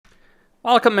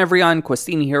Welcome everyone,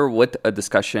 Costin here with a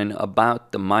discussion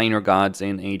about the minor gods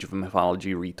in Age of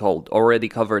Mythology Retold. Already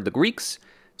covered the Greeks,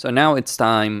 so now it's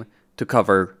time to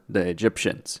cover the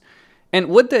Egyptians. And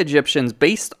with the Egyptians,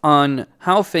 based on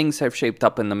how things have shaped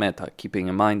up in the meta, keeping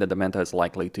in mind that the meta is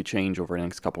likely to change over the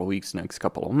next couple of weeks, next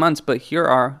couple of months, but here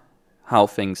are how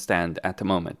things stand at the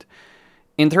moment.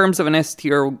 In terms of an S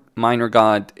tier minor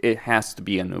god, it has to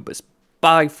be Anubis,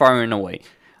 by far and away.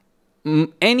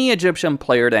 Any Egyptian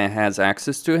player that has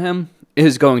access to him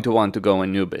is going to want to go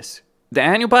Anubis. The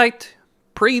Anubite,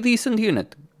 pretty decent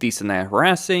unit. Decent at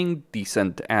harassing,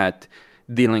 decent at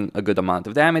dealing a good amount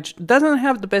of damage. Doesn't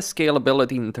have the best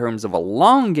scalability in terms of a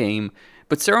long game,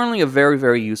 but certainly a very,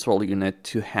 very useful unit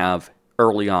to have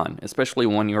early on, especially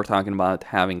when you're talking about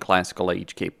having classical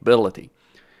age capability.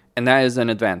 And that is an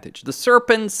advantage. The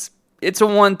Serpents, it's a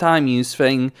one-time use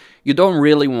thing. You don't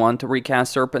really want to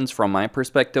recast Serpents from my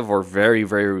perspective, or very,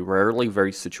 very rarely,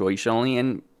 very situationally.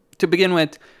 And to begin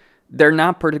with, they're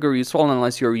not particularly useful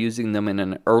unless you're using them in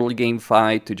an early game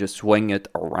fight to just swing it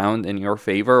around in your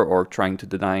favor or trying to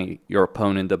deny your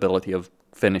opponent the ability of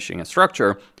finishing a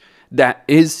structure. That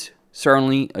is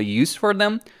certainly a use for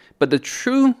them, but the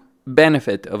true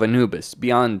benefit of Anubis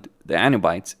beyond the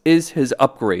Anubites is his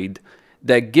upgrade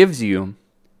that gives you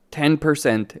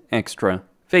 10% extra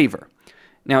favor.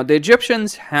 Now, the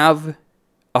Egyptians have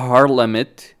a hard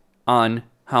limit on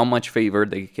how much favor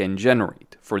they can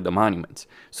generate for the monuments.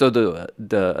 So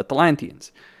the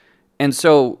Atlanteans. And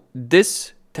so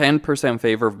this 10%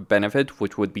 favor benefit,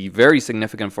 which would be very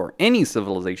significant for any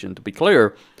civilization, to be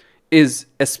clear, is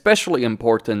especially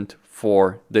important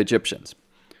for the Egyptians.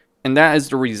 And that is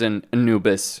the reason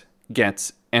Anubis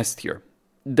gets S tier.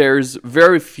 There's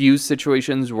very few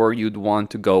situations where you'd want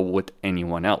to go with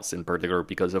anyone else, in particular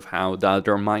because of how the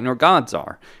other minor gods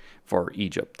are for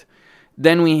Egypt.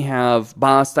 Then we have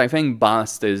Bast. I think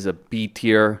Bast is a B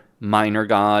tier minor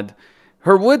god.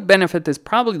 Her wood benefit is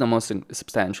probably the most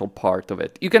substantial part of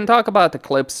it. You can talk about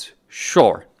Eclipse,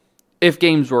 sure. If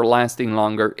games were lasting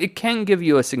longer, it can give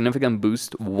you a significant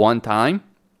boost one time.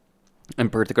 In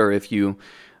particular, if you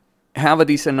have a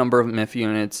decent number of myth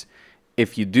units,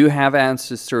 if you do have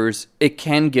ancestors, it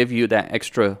can give you that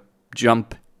extra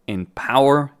jump in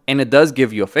power, and it does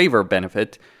give you a favor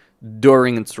benefit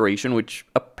during its duration, which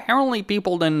apparently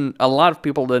a lot of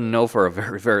people didn't know for a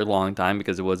very, very long time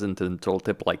because it wasn't in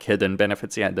tooltip like hidden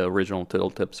benefits yet. The original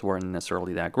tooltips weren't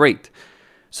necessarily that great.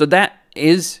 So that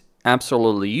is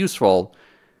absolutely useful,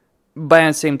 but at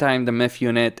the same time, the myth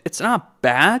unit, it's not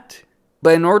bad.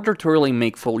 But in order to really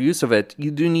make full use of it, you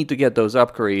do need to get those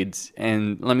upgrades.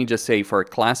 And let me just say, for a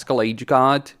classical age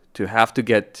god to have to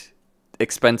get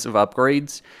expensive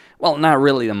upgrades, well, not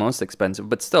really the most expensive,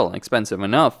 but still expensive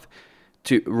enough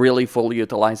to really fully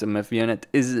utilize a myth unit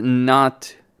is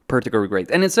not particularly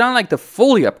great. And it's not like the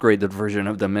fully upgraded version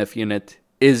of the myth unit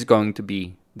is going to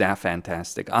be that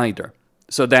fantastic either.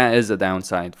 So that is a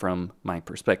downside from my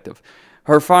perspective.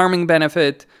 Her farming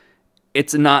benefit,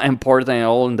 it's not important at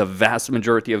all in the vast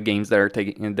majority of games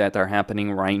that are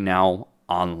happening right now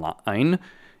online,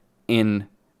 in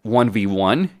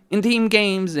 1v1, in team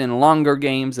games, in longer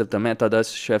games. If the meta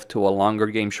does shift to a longer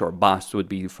game, sure, Bast would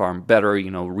be farmed better.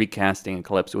 You know, recasting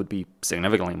Eclipse would be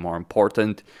significantly more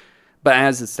important. But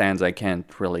as it stands, I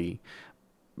can't really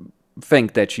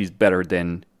think that she's better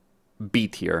than B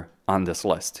tier on this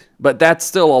list. But that's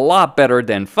still a lot better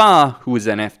than Fa, who is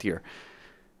an F tier.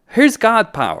 Here's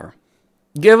God Power.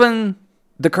 Given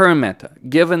the current meta,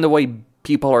 given the way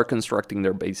people are constructing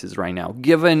their bases right now,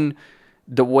 given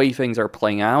the way things are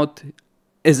playing out,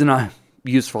 is not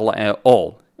useful at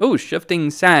all. Oh,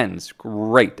 Shifting Sands,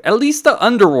 great. At least the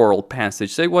Underworld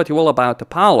passage, say what you will about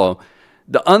Apollo,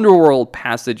 the Underworld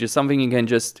passage is something you can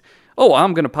just, oh,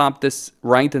 I'm going to pop this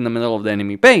right in the middle of the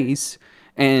enemy base,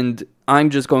 and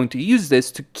I'm just going to use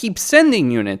this to keep sending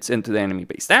units into the enemy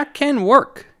base. That can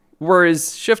work.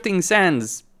 Whereas Shifting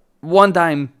Sands,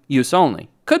 one-time use only.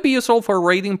 Could be useful for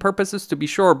raiding purposes, to be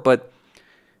sure, but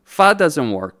Fa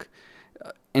doesn't work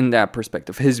in that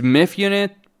perspective. His myth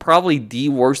unit, probably the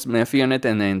worst myth unit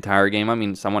in the entire game. I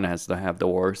mean, someone has to have the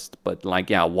worst, but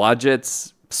like, yeah,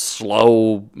 Wadget's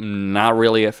slow, not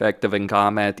really effective in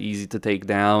combat, easy to take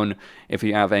down if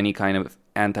you have any kind of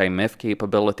anti-myth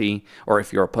capability, or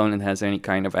if your opponent has any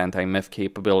kind of anti-myth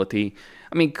capability.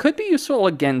 I mean, could be useful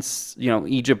against, you know,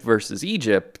 Egypt versus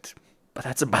Egypt, but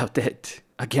that's about it.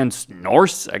 Against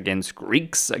Norse, against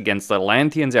Greeks, against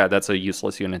Atlanteans, yeah, that's a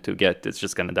useless unit to get. It's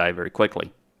just going to die very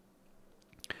quickly.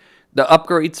 The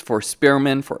upgrades for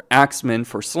Spearmen, for Axemen,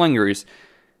 for Slingers,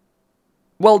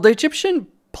 well, the Egyptian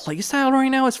playstyle right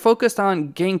now is focused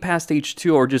on getting past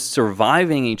H2 or just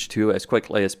surviving H2 as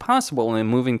quickly as possible and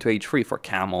moving to H3 for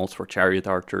camels, for chariot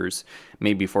archers,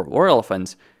 maybe for war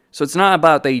elephants. So it's not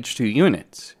about the H2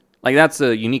 units. Like, that's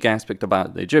a unique aspect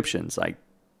about the Egyptians. Like,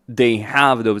 they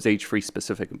have those H3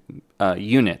 specific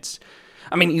units.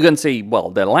 I mean, you can say,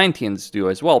 well, the Atlanteans do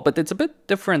as well, but it's a bit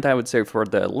different, I would say, for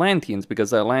the Atlanteans,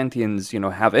 because the Atlanteans,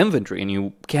 have infantry, and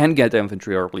you can get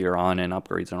infantry earlier on and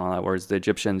upgrades and all that, whereas the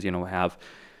Egyptians, have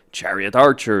chariot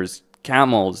archers,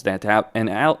 camels that have, and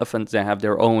elephants that have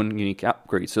their own unique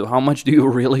upgrades. So how much do you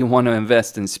really want to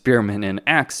invest in spearmen and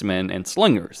axemen and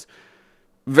slingers?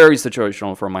 Very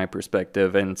situational from my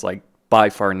perspective, and it's like by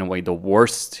far and away the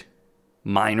worst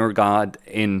minor god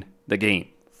in the game,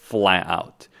 flat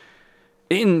out.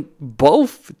 In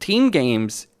both team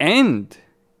games and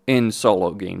in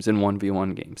solo games, in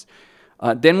 1v1 games.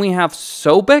 Then we have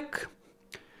Sobek.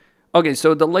 Okay,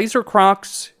 so the Laser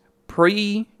Crocs,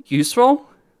 pretty useful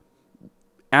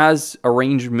as a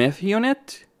ranged myth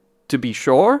unit, to be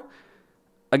sure.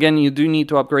 Again, you do need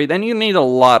to upgrade, and you need a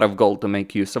lot of gold to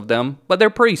make use of them, but they're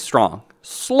pretty strong.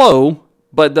 Slow,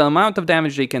 but the amount of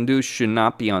damage they can do should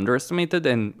not be underestimated,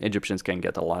 and Egyptians can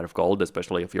get a lot of gold,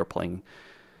 especially if you're playing,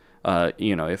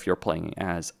 if you're playing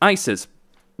as Isis.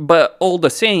 But all the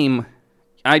same,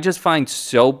 I just find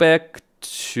Sobek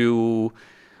to,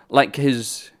 like,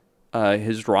 his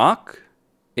rock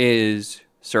is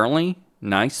certainly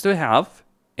nice to have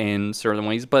in certain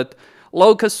ways, but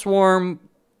Locust Swarm,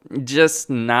 just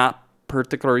not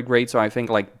particularly great, so I think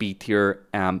like B tier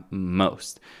at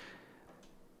most.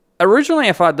 Originally,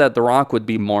 I thought that the rock would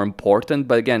be more important,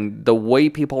 but again, the way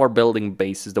people are building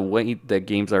bases, the way the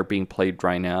games are being played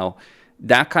right now,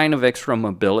 that kind of extra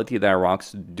mobility that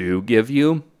rocks do give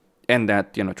you, and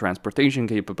that, transportation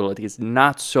capability is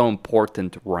not so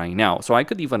important right now. So I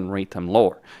could even rate them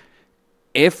lower.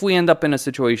 If we end up in a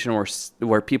situation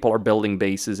where people are building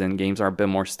bases and games are a bit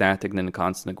more static than the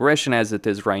constant aggression as it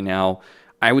is right now,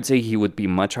 I would say he would be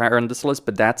much higher on this list,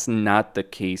 but that's not the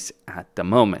case at the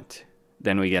moment.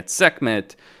 Then we get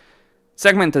Sekhmet.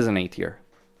 Sekhmet is an A tier.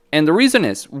 And the reason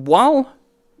is, while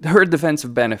her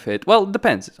defensive benefit, well, it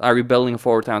depends. Are you building a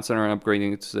forward town center and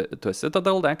upgrading it to a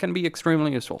citadel? That can be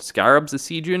extremely useful. Scarabs, the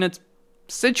siege units,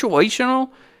 situational.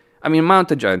 I mean,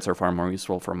 mounted giants are far more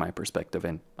useful from my perspective,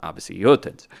 and obviously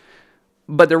Jotuns.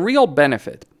 But the real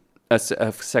benefit of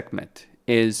Sekhmet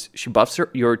is she buffs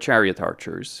your chariot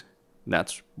archers.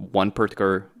 That's one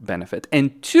particular benefit.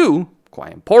 And two,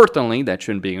 quite importantly, that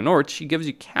shouldn't be ignored, she gives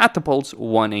you catapults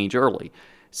one age early.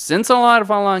 Since a lot of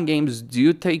online games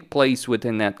do take place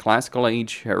within that classical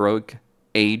age, heroic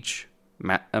age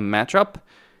matchup,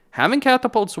 having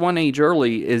catapults one age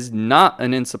early is not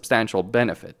an insubstantial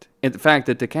benefit. In fact,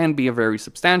 it can be a very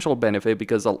substantial benefit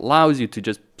because it allows you to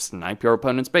just snipe your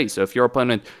opponent's base. So if your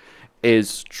opponent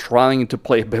is trying to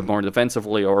play a bit more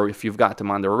defensively, or if you've got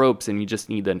them on the ropes and you just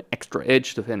need an extra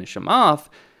edge to finish them off,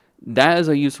 that is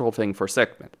a useful thing for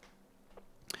Sekhmet.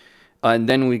 And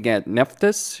then we get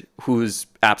Nephthys, who's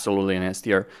absolutely an S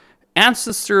tier.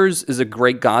 Ancestors is a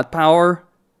great god power.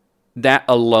 That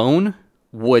alone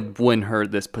would win her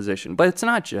this position. But it's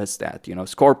not just that.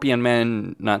 Scorpion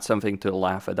Men, not something to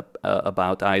laugh at,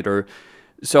 about either.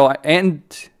 So, and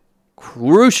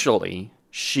crucially,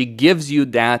 she gives you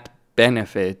that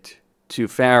benefit to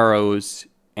pharaohs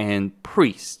and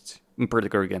priests, in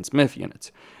particular against myth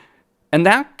units. And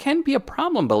that can be a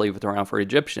problem, believe it or not, for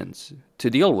Egyptians to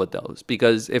deal with those.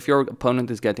 Because if your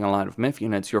opponent is getting a lot of myth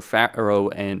units, your pharaoh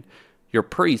and your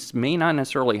priests may not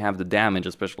necessarily have the damage,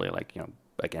 especially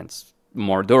against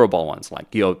more durable ones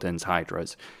like Jotuns,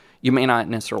 Hydras. You may not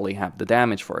necessarily have the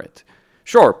damage for it.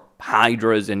 Sure,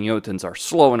 Hydras and Jotuns are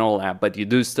slow and all that, but you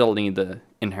do still need the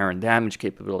inherent damage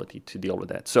capability to deal with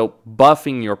that. So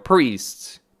buffing your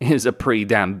priests is a pretty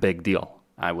damn big deal,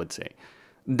 I would say.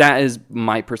 That is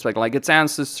my perspective. Like, it's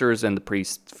ancestors and the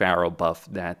priest pharaoh buff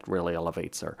that really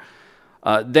elevates her.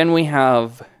 Then we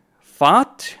have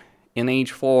Fat in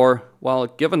Age 4. Well,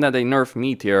 given that they nerf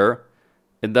Meteor,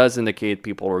 it does indicate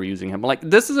people are using him. Like,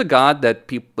 this is a god that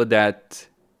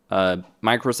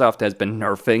Microsoft has been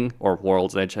nerfing, or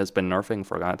World's Edge has been nerfing,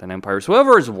 Forgotten Empires.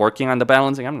 Whoever is working on the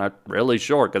balancing, I'm not really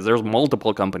sure, because there's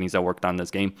multiple companies that worked on this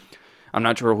game. I'm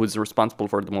not sure who's responsible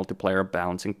for the multiplayer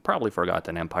balancing, probably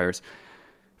Forgotten Empires.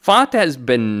 Fat has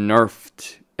been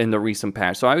nerfed in the recent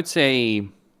past, so I would say,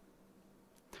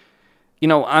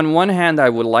 on one hand, I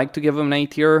would like to give him an A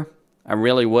tier. I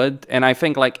really would, and I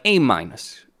think like A-.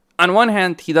 On one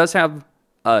hand, he does have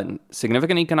a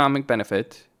significant economic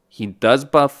benefit. He does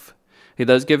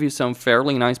give you some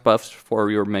fairly nice buffs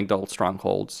for your Migdal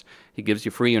strongholds. He gives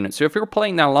you free units. So if you're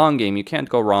playing that long game, you can't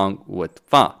go wrong with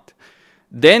Fat.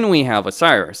 Then we have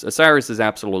Osiris. Osiris is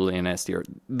absolutely an S tier.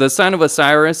 The Son of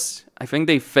Osiris, I think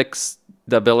they fixed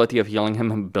the ability of healing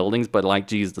him in buildings, but like,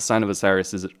 geez, the Son of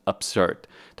Osiris is absurd.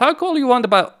 Talk all you want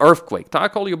about Earthquake.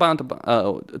 Talk all you want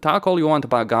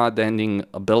about God-ending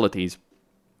abilities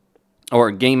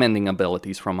or game-ending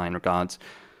abilities from minor gods.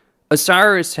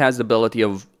 Osiris has the ability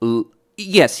of,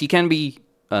 yes, he can be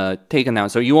taken down,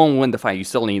 so you won't win the fight. You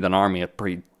still need an army, a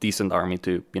pretty decent army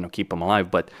to, you know, keep him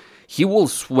alive, but he will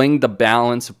swing the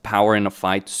balance of power in a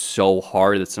fight so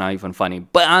hard it's not even funny.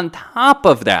 But on top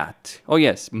of that, oh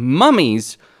yes,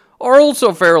 mummies are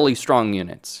also fairly strong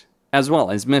units, as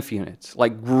well as myth units,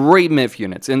 like great myth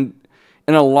units. In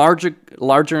a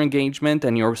larger engagement,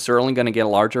 and you're certainly going to get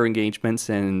larger engagements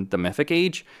in the mythic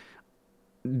age,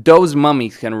 those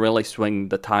mummies can really swing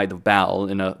the tide of battle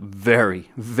in a very,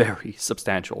 very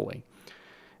substantial way.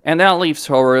 And that leaves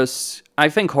Horus. I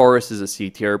think Horus is a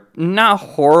C tier. Not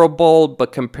horrible,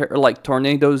 but like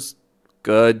Tornado's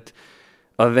good,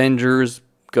 Avengers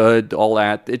good, all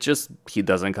that. It just, he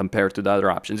doesn't compare to the other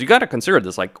options. You got to consider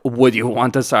this, like, would you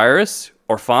want Osiris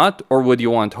or Thoth, or would you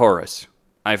want Horus?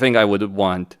 I think I would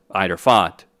want either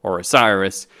Thoth or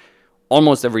Osiris in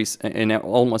almost every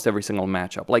single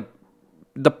matchup. Like,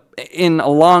 in a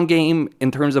long game, in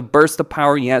terms of burst of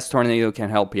power, yes, Tornado can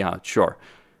help you out, sure.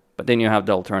 But then you have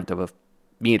the alternative of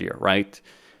Meteor, right?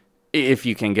 If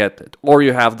you can get it. Or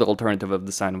you have the alternative of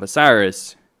the Sign of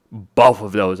Osiris. Both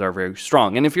of those are very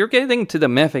strong. And if you're getting to the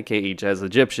Mythic Age as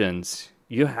Egyptians,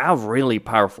 you have really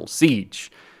powerful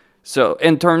Siege. So,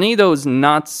 and Tornado is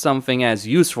not something as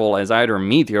useful as either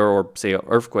Meteor or, say,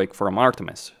 Earthquake from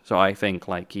Artemis. So I think,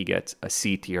 like, he gets a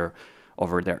C tier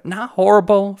over there. Not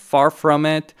horrible, far from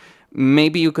it.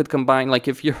 Maybe you could combine, like,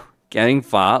 if you're getting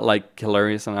Thoth, like,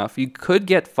 hilarious enough, you could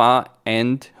get Thoth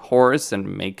and Horus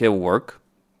and make it work.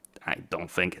 I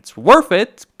don't think it's worth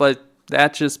it, but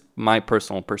that's just my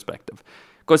personal perspective.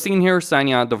 Costin here,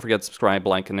 signing out. Don't forget to subscribe,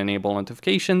 like, and enable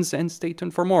notifications, and stay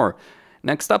tuned for more.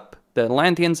 Next up, the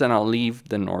Atlanteans, and I'll leave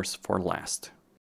the Norse for last.